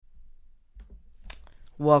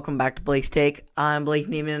Welcome back to Blake's Take. I'm Blake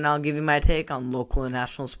Neiman, and I'll give you my take on local and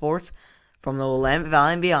national sports from the Willamette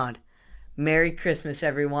Valley and beyond. Merry Christmas,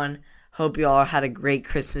 everyone. Hope you all had a great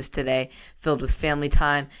Christmas today, filled with family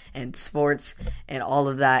time and sports and all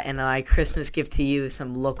of that. And my Christmas gift to you is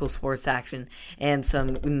some local sports action and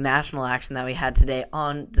some national action that we had today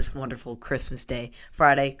on this wonderful Christmas day.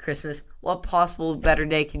 Friday, Christmas. What possible better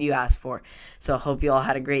day could you ask for? So I hope you all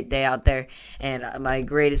had a great day out there. And my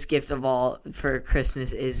greatest gift of all for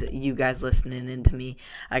Christmas is you guys listening in to me.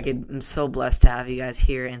 I'm so blessed to have you guys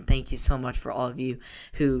here. And thank you so much for all of you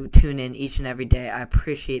who tune in each and every day. I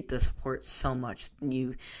appreciate the support so much.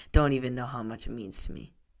 You don't even know how much it means to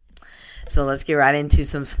me. So let's get right into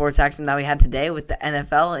some sports action that we had today with the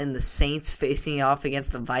NFL and the Saints facing off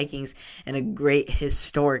against the Vikings in a great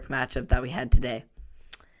historic matchup that we had today.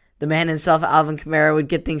 The man himself, Alvin Kamara, would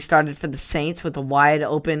get things started for the Saints with a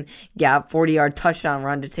wide-open gap 40-yard touchdown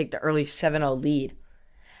run to take the early 7-0 lead.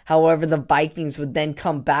 However, the Vikings would then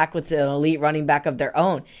come back with an elite running back of their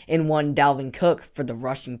own in one Dalvin Cook for the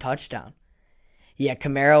rushing touchdown. Yet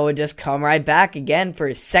Kamara would just come right back again for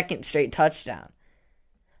his second straight touchdown.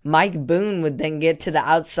 Mike Boone would then get to the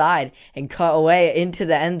outside and cut away into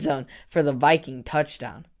the end zone for the Viking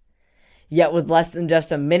touchdown. Yet with less than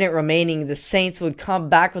just a minute remaining, the Saints would come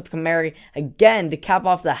back with Kamara again to cap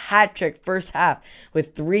off the hat-trick first half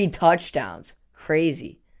with 3 touchdowns.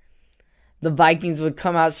 Crazy. The Vikings would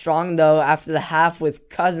come out strong, though, after the half with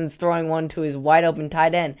Cousins throwing one to his wide-open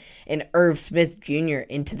tight end and Irv Smith Jr.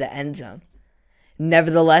 into the end zone.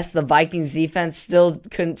 Nevertheless, the Vikings defense still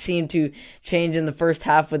couldn't seem to change in the first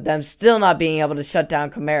half, with them still not being able to shut down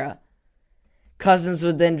Kamara. Cousins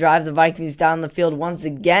would then drive the Vikings down the field once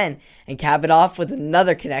again and cap it off with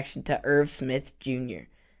another connection to Irv Smith Jr.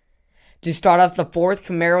 To start off the fourth,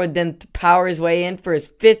 Kamara would then power his way in for his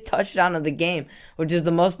 5th touchdown of the game, which is the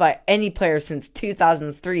most by any player since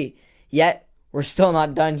 2003. Yet, we're still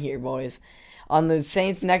not done here, boys. On the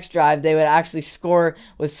Saints' next drive, they would actually score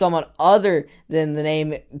with someone other than the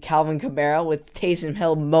name Calvin Kamara, with Taysom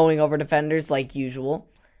Hill mowing over defenders like usual.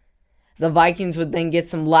 The Vikings would then get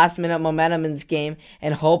some last-minute momentum in this game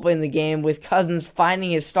and hope in the game, with Cousins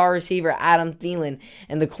finding his star receiver Adam Thielen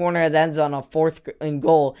in the corner of the end zone on 4th and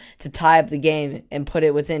goal to tie up the game and put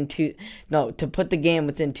the game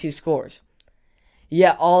within 2 scores.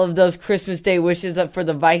 Yet all of those Christmas Day wishes for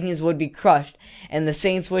the Vikings would be crushed, and the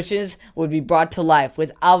Saints' wishes would be brought to life,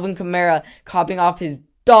 with Alvin Kamara copying off his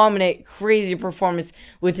dominant, crazy performance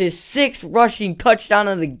with his 6th rushing touchdown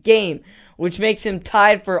of the game, which makes him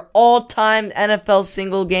tied for all-time NFL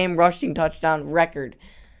single-game rushing touchdown record.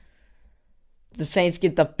 The Saints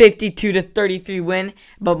get the 52-33 win,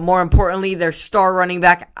 but more importantly, their star running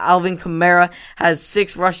back, Alvin Kamara, has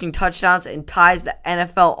 6 rushing touchdowns and ties the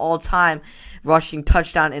NFL all-time rushing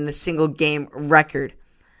touchdown in a single-game record.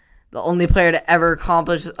 The only player to ever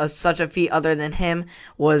accomplish such a feat other than him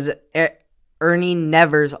was Ernie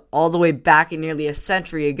Nevers, all the way back in nearly a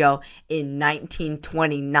century ago in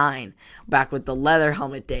 1929, back with the leather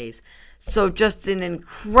helmet days. So just an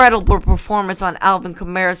incredible performance on Alvin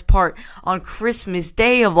Kamara's part on Christmas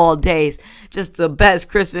Day of all days. Just the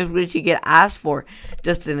best Christmas wish you could ask for.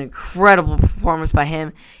 Just an incredible performance by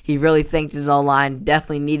him. He really thanked his O-line,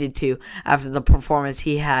 definitely needed to after the performance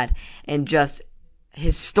he had. And just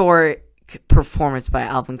historic performance by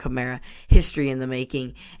Alvin Kamara, history in the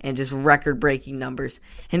making, and just record-breaking numbers.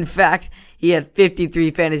 In fact, he had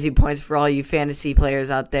 53 fantasy points for all you fantasy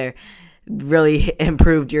players out there. Really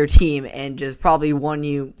improved your team and just probably won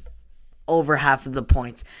you over half of the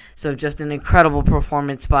points. So just an incredible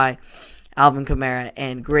performance by Alvin Kamara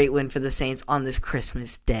and great win for the Saints on this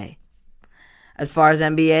Christmas Day. As far as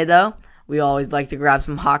NBA, though, we always like to grab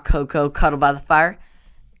some hot cocoa, cuddle by the fire,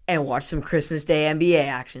 and watch some Christmas Day NBA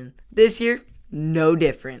action. This year, no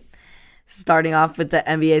different. Starting off with the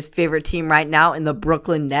NBA's favorite team right now in the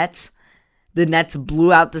Brooklyn Nets. The Nets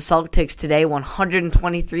blew out the Celtics today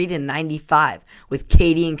 123-95, with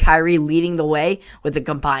KD and Kyrie leading the way with a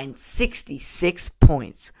combined 66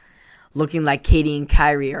 points. Looking like KD and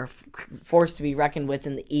Kyrie are forced to be reckoned with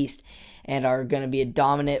in the East and are going to be a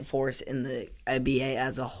dominant force in the NBA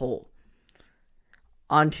as a whole.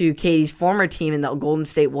 On to KD's former team in the Golden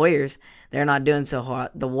State Warriors. They're not doing so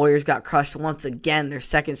hot. The Warriors got crushed once again, their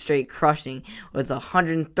second straight crushing, with a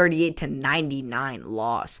 138-99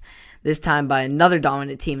 loss. This time by another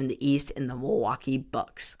dominant team in the East in the Milwaukee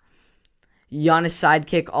Bucks. Giannis'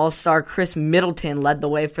 sidekick all-star Chris Middleton led the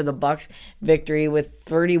way for the Bucks victory with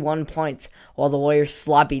 31 points, while the Warriors'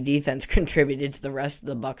 sloppy defense contributed to the rest of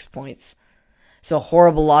the Bucks' points. So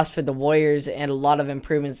horrible loss for the Warriors and a lot of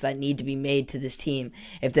improvements that need to be made to this team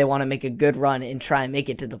if they want to make a good run and try and make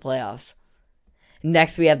it to the playoffs.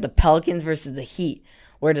 Next, we have the Pelicans versus the Heat,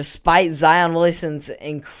 where despite Zion Williamson's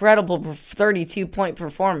incredible 32-point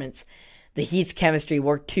performance, the Heat's chemistry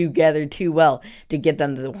worked together too well to get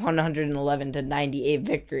them to the 111-98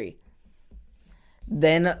 victory.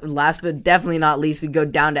 Then, last but definitely not least, we go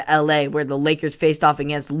down to LA, where the Lakers faced off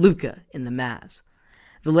against Luka in the Mavs.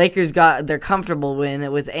 The Lakers got their comfortable win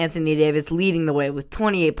with Anthony Davis leading the way with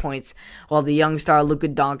 28 points, while the young star Luka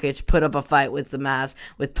Doncic put up a fight with the Mavs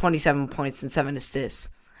with 27 points and 7 assists.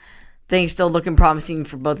 Things still looking promising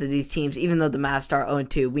for both of these teams. Even though the Mavs start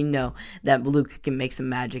 0-2, we know that Luka can make some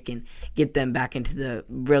magic and get them back into the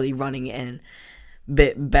really running and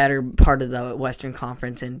bit better part of the Western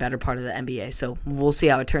Conference and better part of the NBA. So we'll see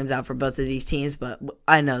how it turns out for both of these teams, but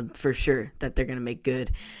I know for sure that they're going to make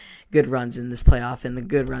good runs in this playoff and the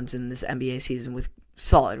good runs in this NBA season with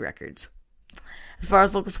solid records. As far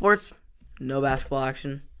as local sports, no basketball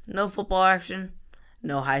action, no football action,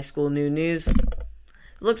 no high school new news.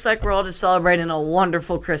 Looks like we're all just celebrating a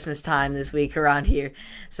wonderful Christmas time this week around here.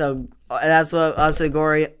 So that's what us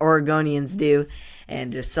Oregonians do,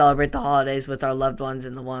 and just celebrate the holidays with our loved ones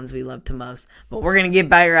and the ones we love to most. But we're going to get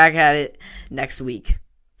back at it next week.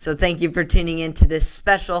 So thank you for tuning in to this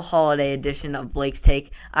special holiday edition of Blake's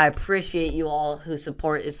Take. I appreciate you all who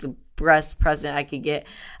support. It's the best present I could get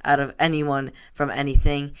out of anyone from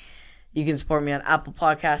anything. You can support me on Apple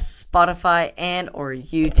Podcasts, Spotify, and or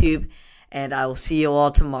YouTube. And I will see you all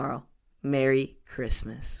tomorrow. Merry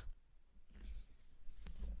Christmas.